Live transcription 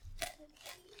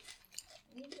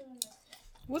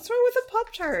What's wrong with a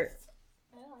Pop-Tart?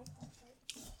 I don't like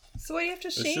Pop-Tarts. So why do you have to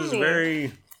shame This is me?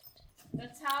 very...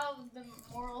 That's how the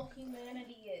moral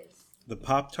humanity is. The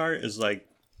Pop-Tart is like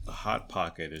a Hot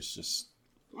Pocket. It's just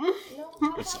No,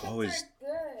 Pop It's Pockets always are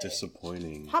good.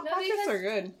 disappointing. Hot No, Pockets because are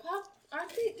good. Aren't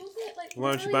they? Don't they like?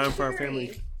 Why don't you really buy them for our sugary?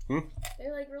 family? Hmm?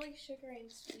 They're like really sugary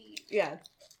and sweet. Yeah.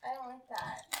 I don't like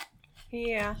that.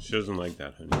 Yeah. She doesn't like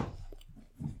that, honey.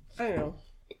 I don't know.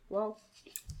 Well,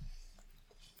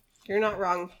 you're not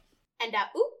wrong. And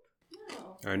oop.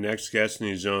 No. Our next guest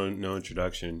needs no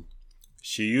introduction.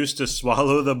 She used to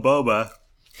swallow the boba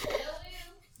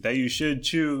that you should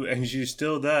chew, and she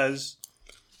still does.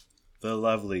 The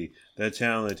lovely, the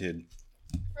talented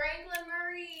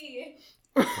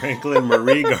Franklin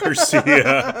Marie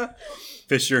Garcia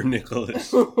Fisher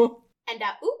Nicholas. And oop.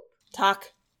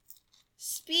 Talk.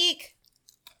 Speak.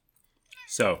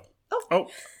 So. Oh.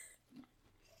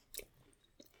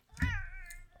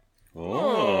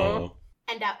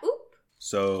 And oop.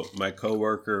 So my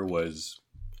coworker was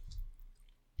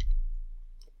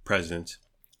present.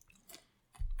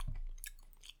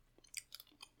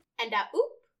 And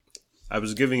oop. I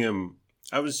was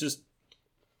just,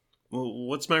 well,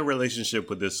 what's my relationship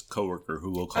with this coworker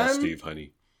who we'll call Steve,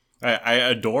 honey? I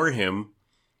adore him.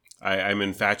 I'm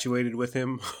infatuated with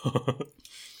him.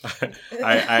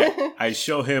 I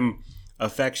show him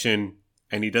affection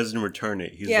and he doesn't return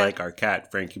it. He's like our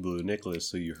cat, Frankie Blue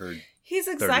Nicholas, who you heard. He's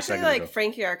exactly like ago.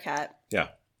 Frankie our cat. Yeah.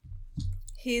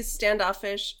 He's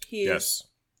standoffish. He's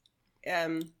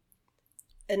an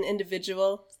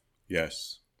individual.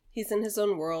 Yes. He's in his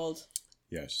own world.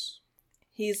 Yes.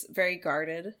 He's very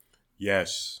guarded.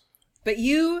 Yes. But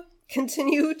you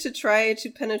continue to try to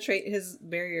penetrate his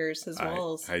barriers, his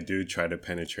walls. I do try to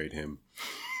penetrate him.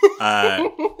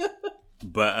 But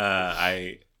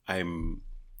I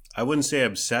wouldn't say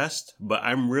obsessed, but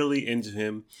I'm really into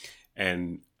him,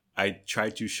 and I try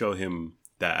to show him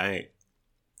that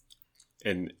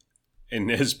in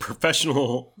as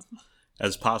professional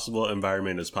as possible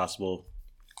environment as possible,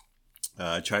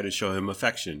 I try to show him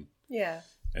affection. Yeah.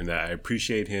 And that I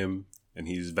appreciate him and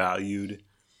he's valued.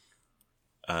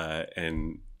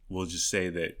 And we'll just say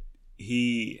that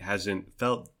he hasn't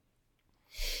felt...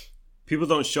 People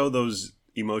don't show those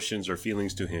emotions or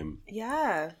feelings to him.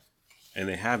 Yeah. And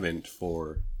they haven't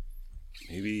for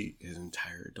maybe his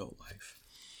entire adult life.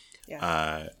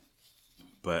 Yeah.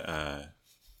 But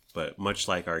much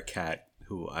like our cat,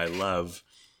 who I love,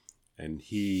 and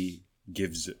he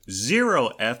gives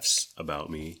 0 F's about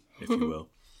me, if you will.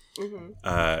 Mm-hmm.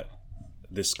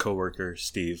 This coworker,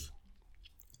 Steve,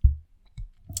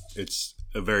 it's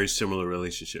a very similar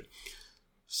relationship.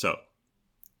 So,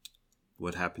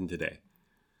 what happened today?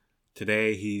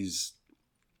 Today, he's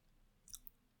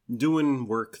doing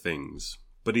work things,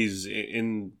 but he's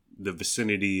in the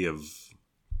vicinity of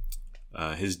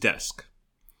his desk.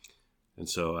 And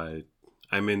so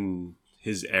I'm in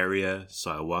his area,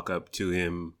 so I walk up to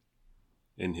him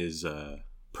in his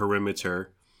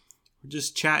perimeter. We're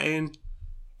just chatting,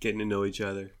 getting to know each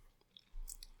other.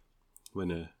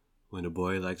 When a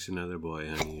boy likes another boy,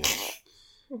 honey.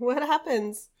 What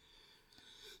happens?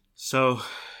 So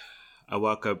I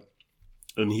walk up,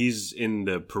 and he's in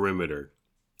the perimeter.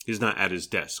 He's not at his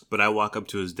desk, but I walk up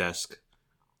to his desk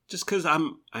just because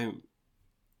I'm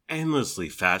endlessly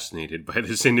fascinated by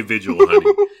this individual,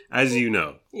 honey, as you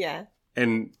know. Yeah.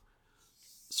 And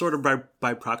sort of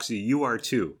by proxy, you are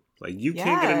too. Like, you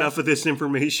can't get enough of this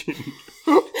information,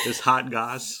 this hot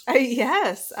goss.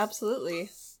 Yes,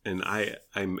 absolutely. And I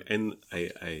want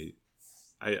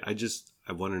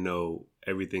to know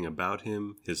everything about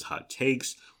him, his hot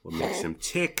takes, what makes him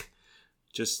tick,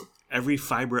 just every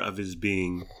fiber of his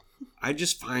being. I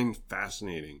just find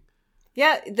fascinating.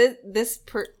 Yeah, this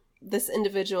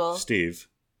individual, Steve,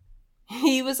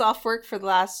 he was off work for the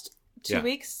last 2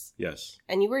 weeks. Yes.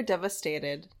 And you were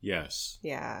devastated. Yes.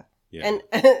 Yeah. Yeah. And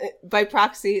by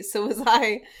proxy, so was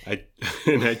I. I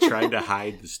tried to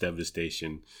hide this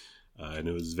devastation, and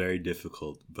it was very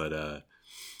difficult. But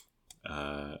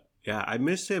yeah, I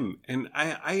miss him, and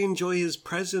I enjoy his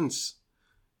presence.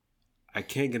 I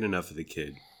can't get enough of the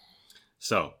kid.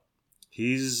 So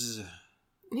he's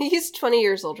 20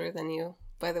 years older than you,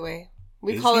 by the way.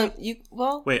 We Is call he? him you.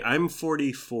 Well, wait, I'm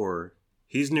 44.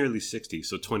 He's nearly 60,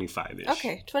 so 25-ish.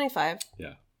 Okay, 25.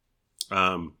 Yeah.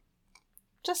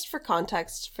 Just for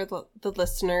context for the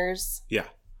listeners. Yeah.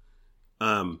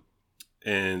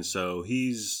 And so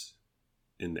he's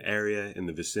in the area, in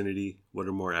the vicinity. What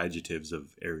are more adjectives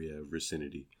of area,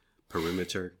 vicinity?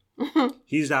 Perimeter.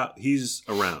 He's out. He's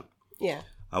around. Yeah.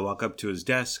 I walk up to his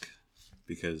desk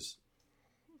because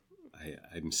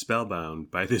I'm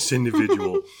spellbound by this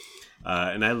individual.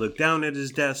 And I look down at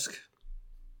his desk.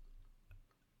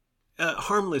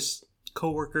 Harmless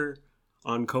coworker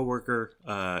on coworker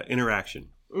interaction.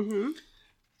 Mm-hmm.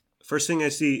 First thing I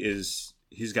see is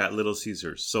he's got Little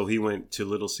Caesars. So he went to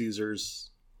Little Caesars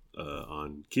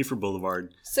on Kiefer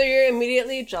Boulevard. So you're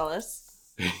immediately jealous.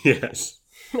 Yes.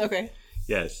 Okay.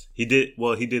 Yes. He did.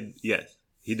 Well, he did. Yes.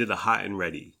 He did a hot and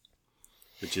ready,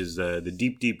 which is the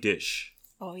deep dish.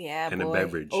 Oh, yeah, and boy. a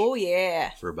beverage. Oh,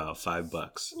 yeah. For about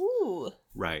 $5. Ooh.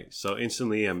 Right. So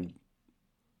instantly I'm,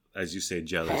 as you say,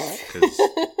 jealous because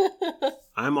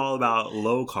I'm all about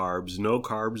low carbs, no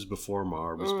carbs before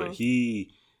marbs, but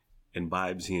he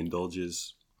imbibes, he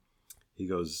indulges, he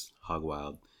goes hog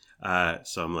wild.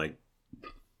 So I'm like,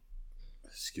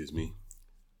 excuse me.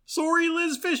 Sorry,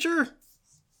 Liz Fisher.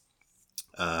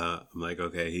 I'm like,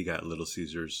 okay, he got Little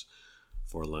Caesars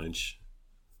for lunch.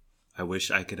 I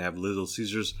wish I could have Little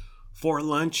Caesars for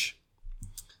lunch.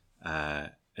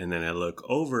 And then I look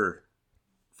over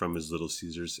from his Little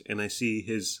Caesars and I see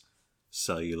his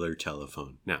cellular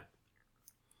telephone. Now,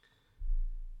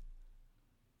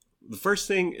 the first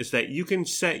thing is that you can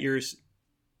set your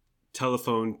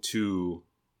telephone to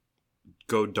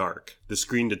go dark, the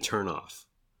screen to turn off.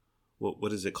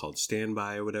 What is it called?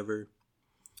 Standby or whatever?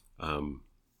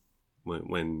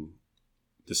 When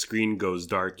the screen goes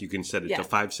dark, you can set it to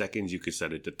 5 seconds, you could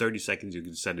set it to 30 seconds, you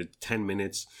can set it to 10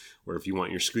 minutes, or if you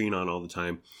want your screen on all the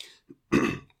time.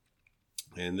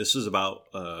 And this is about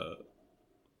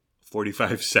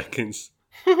 45 seconds.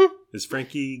 Is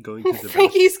Frankie going to the bathroom?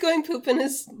 Frankie's going poop in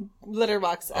his litter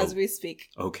box as we speak.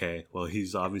 Okay, well,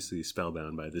 he's obviously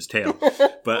spellbound by this tale.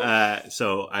 But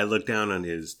so I look down on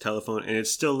his telephone, and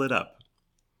it's still lit up.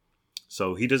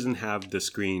 So he doesn't have the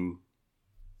screen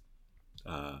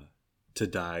to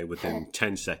die within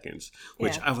 10 seconds,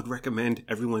 which I would recommend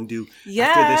everyone do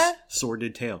after this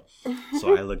sordid tale.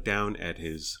 So I look down at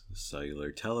his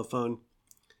cellular telephone.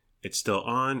 It's still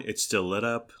on. It's still lit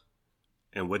up.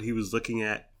 And what he was looking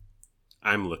at,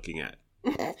 I'm looking at.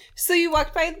 So you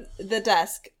walked by the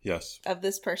desk of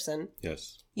this person.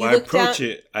 Yes. You Well, I approach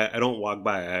it. I don't walk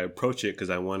by. I approach it because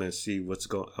I want to see what's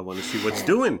going. I want to see what's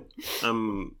doing.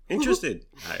 I'm interested.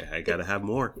 I gotta have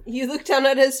more. You look down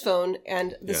at his phone,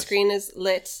 and the screen is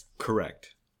lit.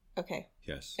 Correct. Okay.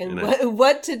 Yes. And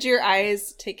what did your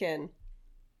eyes take in?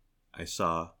 I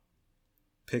saw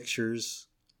pictures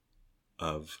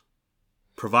of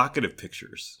provocative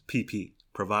pictures.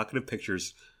 Provocative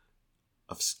pictures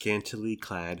of scantily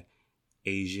clad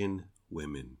Asian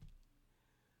women.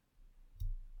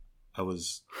 I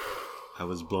was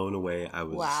blown away. I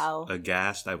was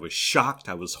aghast. I was shocked.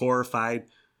 I was horrified.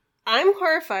 I'm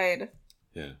horrified.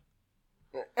 Yeah.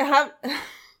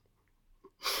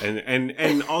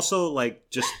 And also like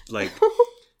just like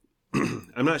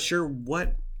I'm not sure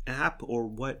what app or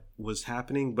what was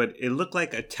happening, but it looked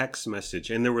like a text message,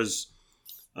 and there was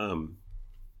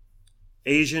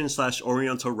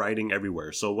Asian/Oriental writing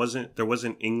everywhere. So there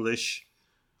wasn't English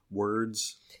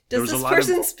words. Does this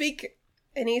person speak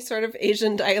any sort of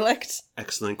Asian dialect?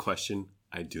 Excellent question.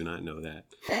 I do not know that.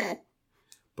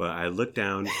 But I look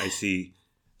down, I see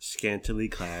scantily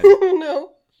clad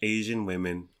Asian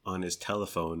women on his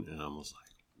telephone, and I was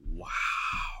like, wow.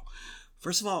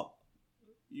 First of all,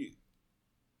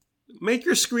 make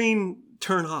your screen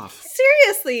turn off.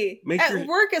 Seriously. At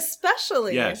work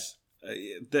especially. Yes.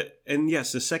 The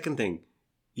second thing,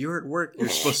 you're at work, you're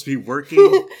supposed to be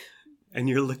working, and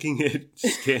you're looking at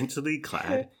scantily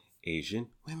clad Asian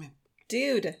women.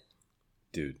 Dude.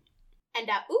 And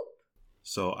oop.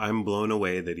 So I'm blown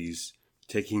away that he's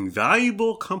taking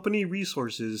valuable company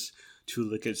resources to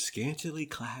look at scantily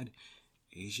clad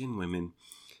Asian women,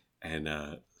 and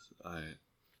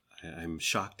I'm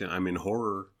shocked and I'm in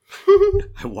horror.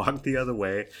 I walk the other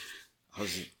way.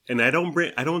 I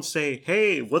don't say,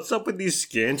 hey, what's up with these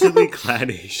scantily clad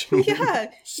Asian women?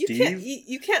 Yeah, Steve?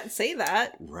 you can't say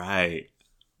that. Right.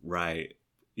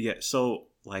 Yeah, so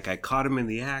like I caught him in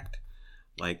the act,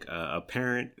 like a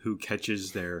parent who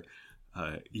catches their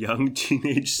young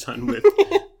teenage son with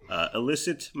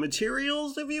illicit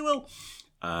materials, if you will.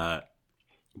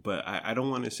 But I don't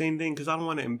want to say anything because I don't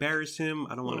want to embarrass him.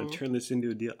 I don't want to turn this into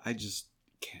a deal. I just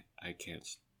can't. I can't.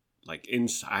 Like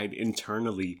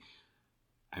internally,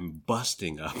 I'm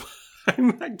busting up.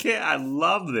 I can't. I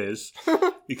love this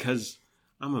because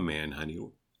I'm a man, honey.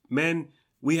 Men,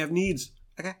 we have needs.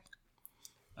 Okay.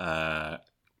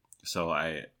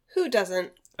 Who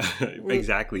doesn't?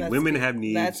 Exactly. Women have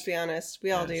needs. Let's be honest.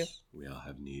 We all do. We all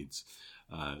have needs.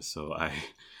 So I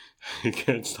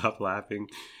can't stop laughing.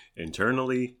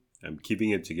 Internally, I'm keeping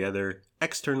it together.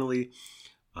 Externally,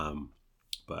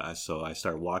 so I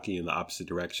start walking in the opposite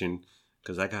direction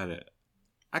because I gotta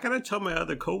I gotta tell my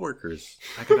other coworkers.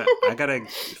 I gotta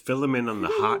fill them in on the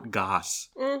hot goss.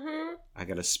 Mm-hmm. I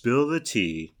gotta spill the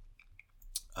tea.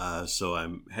 So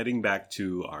I'm heading back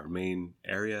to our main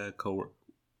area,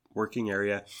 working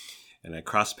area, and I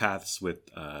cross paths with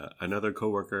another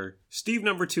coworker, Steve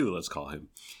number 2, let's call him.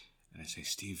 And I say,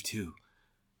 Steve 2,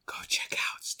 go check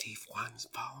out Steve 1's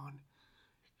phone.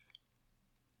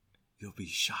 You'll be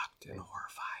shocked and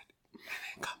horrified, and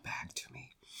then come back to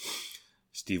me.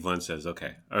 Steve 1 says,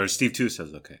 okay. Or Steve 2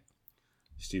 says, okay.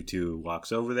 Steve 2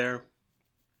 walks over there.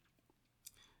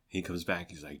 He comes back.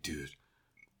 He's like, dude,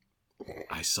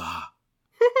 I saw.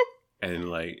 And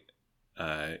like,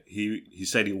 he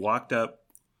said he walked up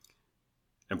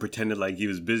and pretended like he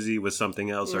was busy with something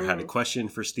else or had a question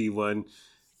for Steve 1.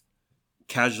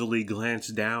 Casually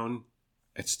glanced down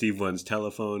at Steve 1's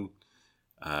telephone.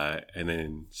 And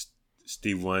then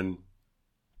Steve 1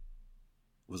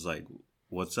 was like,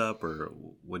 what's up? Or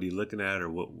what are you looking at? Or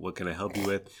what can I help you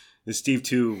with? And Steve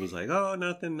 2 was like, oh,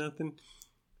 nothing.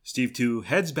 Steve 2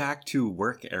 heads back to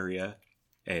work area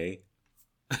A,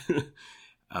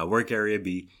 work area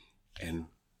B. And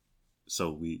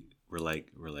so we're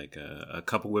like a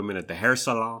couple women at the hair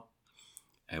salon,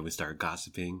 and we start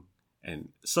gossiping. And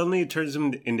suddenly it turns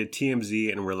into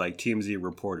TMZ, and we're like TMZ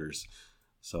reporters.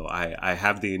 So I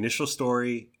have the initial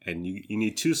story, and you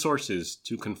need 2 sources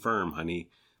to confirm, honey,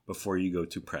 before you go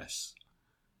to press.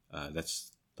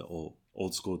 That's the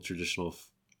old school traditional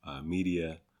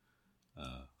media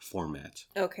format.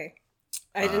 Okay.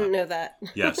 I didn't know that.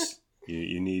 Yes.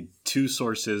 You need 2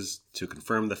 sources to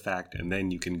confirm the fact, and then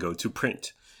you can go to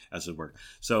print, as it were.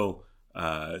 So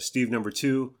Steve number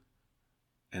 2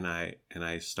 and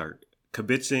I start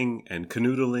kibitzing and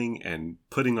canoodling and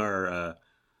putting our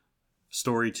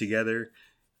story together.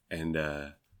 And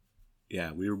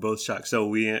yeah, we were both shocked. So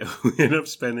we ended up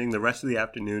spending the rest of the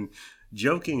afternoon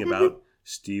joking about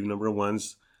Steve number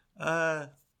 1's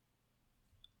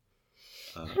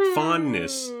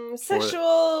fondness.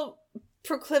 Sexual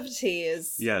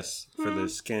proclivities. Yes, for the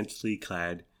scantily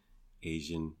clad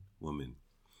Asian woman.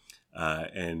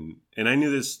 And I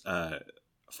knew this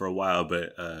for a while,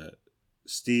 but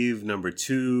Steve number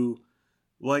 2,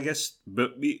 well, I guess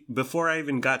before I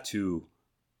even got to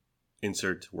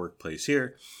insert workplace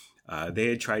here, they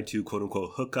had tried to quote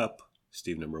unquote hook up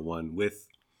Steve number 1 with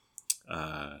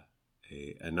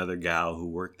another gal who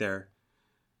worked there,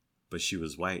 but she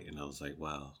was white, and I was like,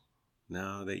 well,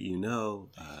 now that you know,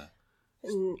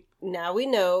 now we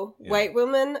know white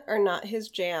women are not his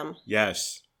jam.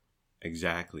 Yes,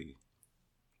 exactly.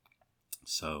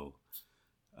 So,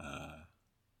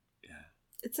 yeah,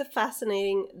 it's a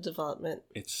fascinating development.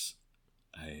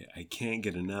 I can't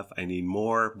get enough. I need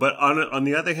more, but on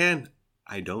the other hand,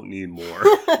 I don't need more.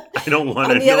 I don't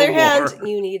want to know more. On the other hand,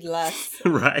 you need less.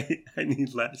 Right? I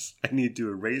need less. I need to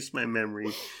erase my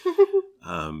memory.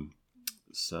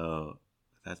 So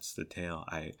that's the tale.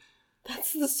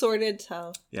 That's the sordid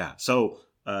tale. Yeah. So,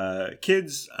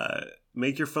 kids,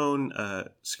 make your phone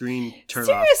screen turn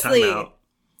Seriously. off, timeout.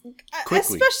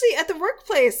 Quickly. Especially at the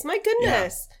workplace. My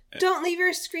goodness. Yeah. Don't leave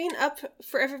your screen up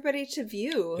for everybody to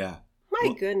view. Yeah.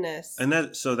 My goodness. And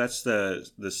that's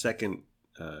the second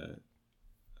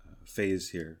phase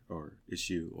here, or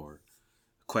issue, or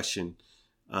question.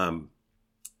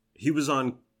 He was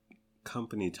on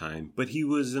company time, but he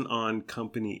wasn't on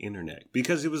company internet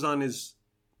because it was on his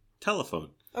telephone.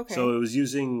 Okay. So it was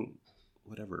using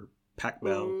whatever,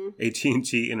 Pac-Bell,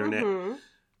 AT&T internet.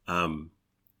 Mm-hmm.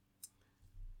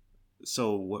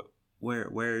 So where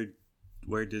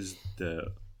does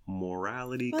the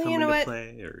morality come into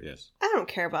play? Or yes, I don't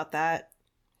care about that.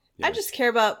 Yes. I just care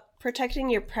about protecting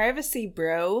your privacy,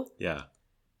 bro. Yeah.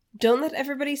 Don't let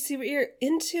everybody see what you're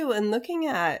into and looking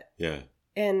at. Yeah.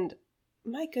 And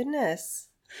my goodness.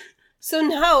 So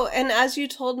now, and as you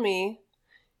told me,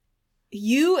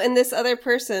 you and this other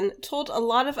person told a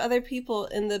lot of other people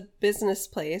in the business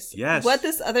place what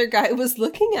this other guy was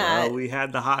looking at. Well, we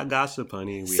had the hot gossip,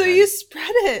 honey. You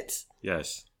spread it.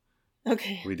 Yes.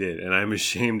 Okay. We did, and I'm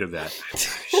ashamed of that. I'm not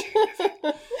ashamed of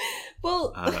it.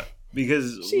 Well,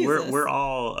 because we're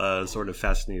all sort of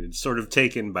fascinated, sort of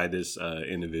taken by this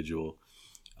individual.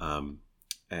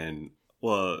 And,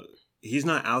 well, he's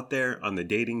not out there on the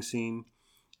dating scene.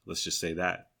 Let's just say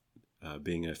that.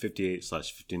 Being a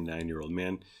 58/59-year-old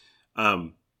man.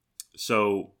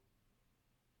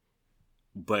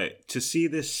 But to see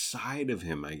this side of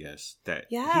him, I guess, that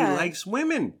he likes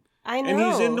women. I know. And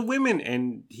he's into women,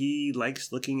 and he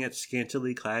likes looking at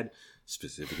scantily clad,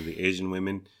 specifically Asian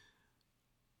women.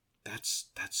 That's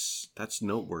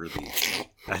noteworthy.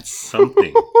 That's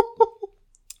something.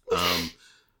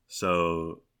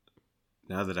 So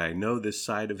now that I know this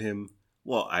side of him,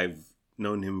 Well, I've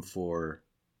known him for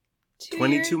 2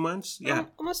 22 years? months. Yeah.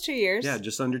 Almost 2 years. Yeah,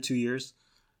 just under 2 years.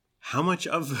 How much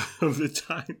of the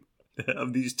time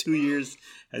of these 2 years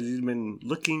has he been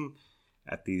looking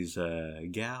at these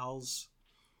gals?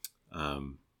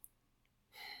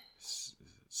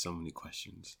 So many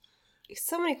questions.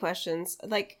 So many questions.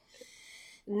 Like,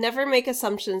 never make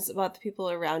assumptions about the people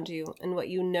around you and what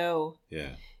you know.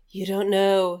 Yeah. You don't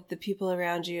know the people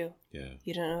around you. Yeah.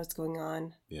 You don't know what's going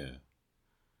on. Yeah.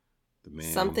 The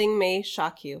man. Something may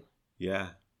shock you. Yeah.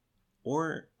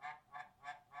 Or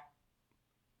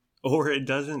it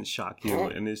doesn't shock you,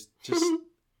 and it's just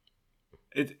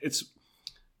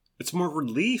it's more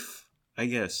relief, I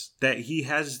guess, that he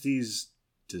has these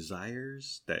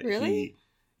desires that Really?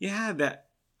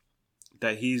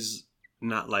 that he's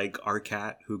not like our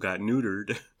cat who got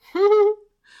neutered,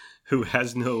 who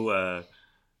has no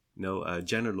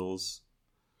genitals.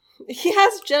 He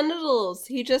has genitals.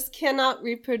 He just cannot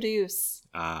reproduce.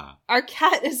 Ah, Our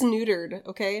cat is neutered,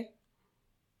 okay?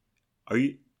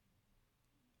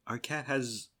 Our cat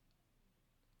has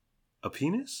a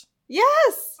penis?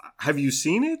 Yes! Have you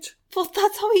seen it? Well,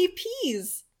 that's how he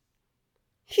pees.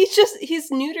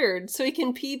 He's neutered, so he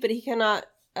can pee, but he cannot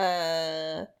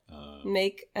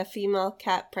make a female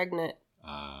cat pregnant.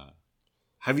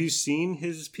 Have you seen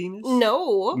his penis?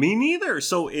 No. Me neither.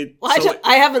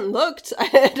 I haven't looked.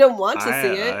 I don't want to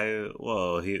see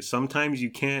it. Sometimes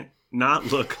you can't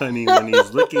not look, honey, when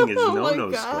he's licking his Oh my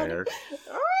no-no God. square.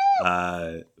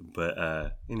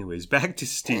 But anyways, back to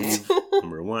Steve.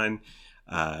 Number one,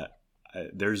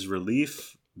 there's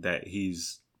relief that he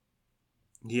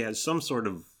has some sort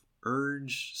of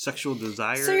urge, sexual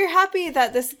desire. So you're happy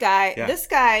that this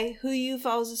guy who you've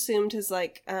always assumed is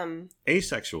like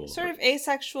asexual, sort of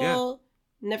asexual,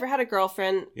 never had a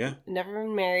girlfriend, never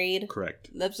been married,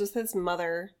 correct, lives with his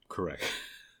mother, correct.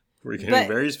 We're getting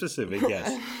very specific,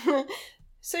 yes.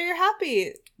 So you're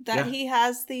happy that he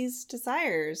has these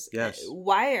desires. Yes.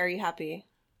 Why are you happy?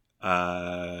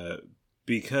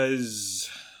 Because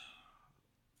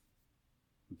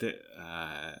the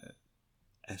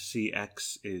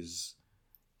SCX is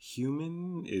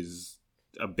human, is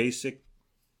a basic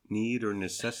need or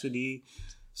necessity.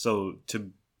 So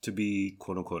to be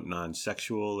quote unquote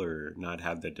non-sexual or not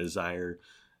have that desire,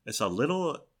 it's a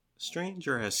little strange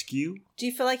or askew. Do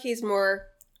you feel like he's more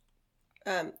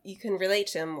you can relate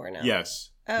to him more now? Yes.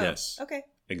 Oh, yes. Okay.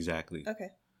 Exactly.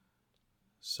 Okay.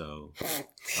 So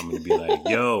I'm gonna be like,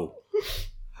 yo,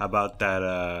 how about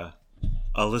that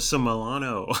Alyssa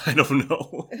Milano? I don't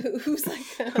know. Who's like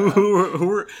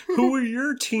who were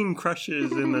your teen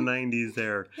crushes in the 90s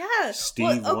there? Yeah.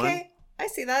 Steve okay. one? I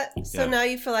see that. So now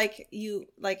you feel like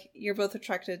you're both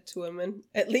attracted to women.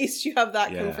 At least you have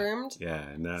that confirmed.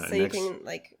 Yeah. So you can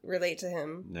relate to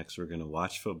him. Next we're gonna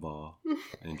watch football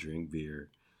and drink beer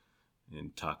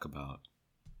and talk about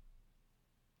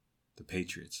the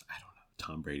Patriots. I don't know,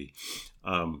 Tom Brady.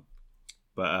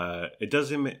 But it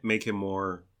doesn't make him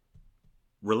more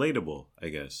relatable, I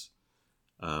guess.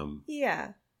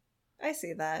 Yeah. I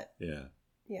see that. Yeah.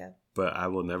 Yeah. But I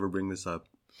will never bring this up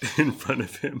in front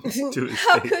of him to his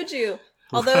How face. could you?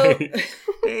 Although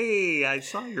hey, I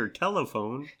saw your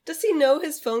telephone. Does he know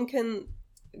his phone can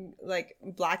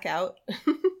black out?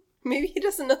 Maybe he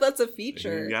doesn't know that's a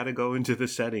feature. You gotta go into the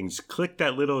settings. Click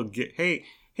that little hey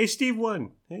Steve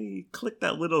one. Hey, click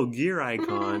that little gear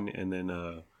icon and then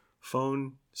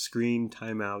phone screen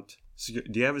timeout. Do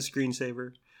you have a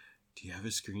screensaver? Yeah,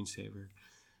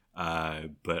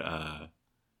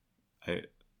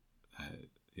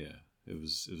 it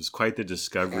was quite the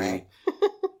discovery,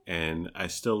 and I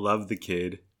still love the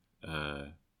kid.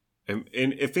 And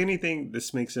if anything,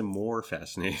 this makes him more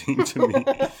fascinating to me.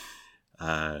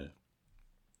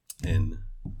 And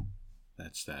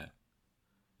that's that.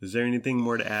 Is there anything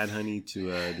more to add, honey,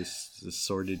 to this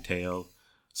sordid tale?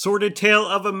 Sordid tale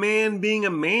of a man being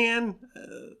a man?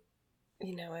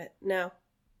 You know it. No.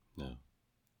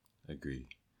 Agree.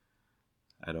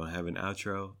 I don't have an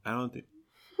outro. I don't think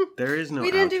there is no.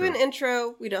 We didn't do an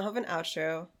intro. We don't have an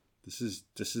outro. This is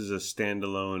a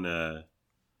standalone.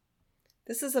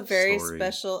 This is a very story.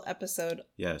 Special episode.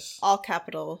 Yes. All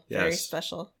capital. Yes. Very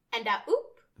special. And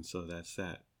oop. And so that's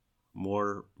that.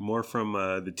 More from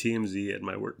the TMZ at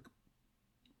my work.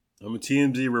 I'm a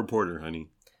TMZ reporter, honey.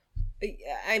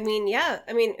 I mean, yeah.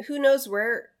 I mean, who knows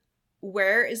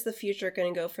where is the future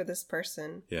going to go for this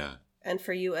person? Yeah. And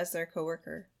for you as their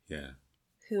coworker? Yeah.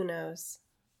 Who knows?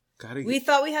 We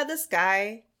thought we had this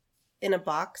guy in a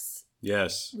box.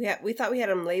 Yes. We thought we had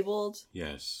him labeled.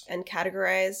 Yes. And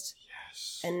categorized.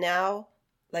 Yes. And now,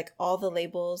 all the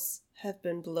labels have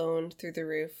been blown through the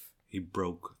roof. He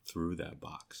broke through that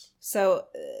box. So,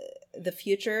 the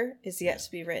future is yet Yeah.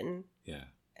 to be written, Yeah.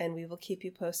 and we will keep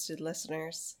you posted,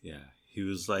 listeners. Yeah. He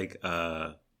was like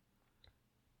a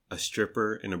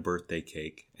stripper in a birthday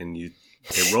cake, and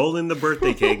they roll in the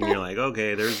birthday cake, and you're like,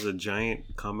 okay, there's a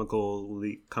giant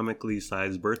comically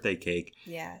sized birthday cake.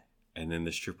 Yeah. And then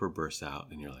the stripper bursts out,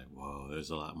 and you're like, whoa, there's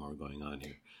a lot more going on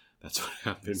here. That's what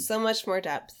happened. So much more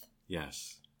depth.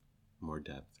 Yes. More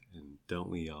depth. And don't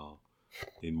we all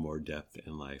need more depth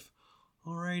in life?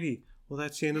 Alrighty. Well,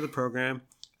 that's the end of the program.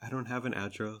 I don't have an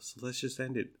outro, so let's just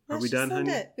end it. Are we done,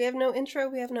 honey? It. We have no intro.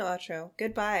 We have no outro.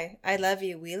 Goodbye. I love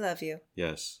you. We love you.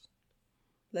 Yes.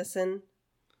 Listen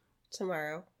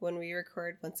tomorrow when we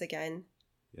record once again.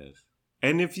 Yes.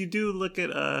 And if you do look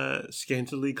at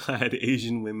scantily clad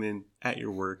Asian women at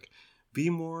your work, be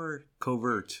more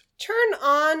covert. Turn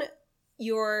on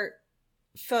your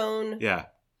phone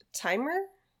timer.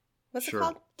 What's it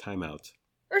called? Timeout.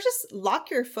 Or just lock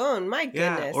your phone. My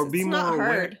goodness. Or be it's more not aware.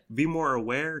 hard. Be more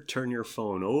aware. Turn your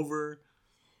phone over.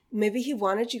 Maybe he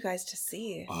wanted you guys to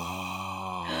see.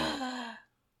 Oh.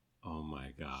 Oh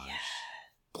my gosh.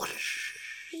 Yeah.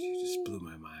 You just blew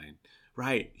my mind.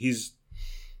 Right. This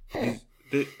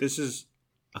is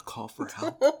a call for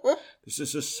help. This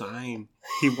is a sign.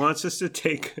 He wants us to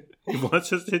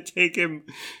take him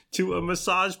to a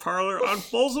massage parlor on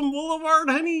Folsom Boulevard,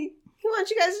 honey. He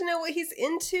wants you guys to know what he's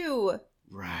into.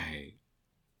 Right.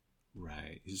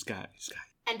 He's got.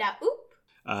 And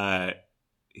oop.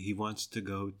 He wants to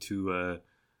go to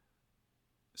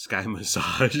Sky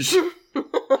Massage,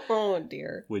 Oh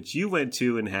dear. which you went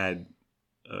to and had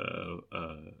a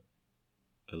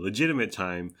legitimate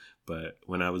time. But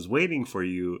when I was waiting for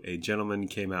you, a gentleman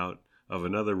came out of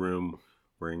another room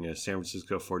wearing a San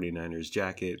Francisco 49ers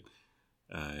jacket,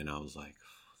 and I was like,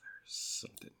 oh, "There's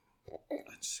something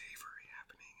unsavory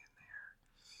happening in there."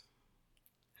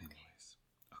 Anyways,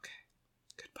 okay.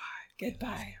 Goodbye.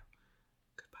 Goodbye.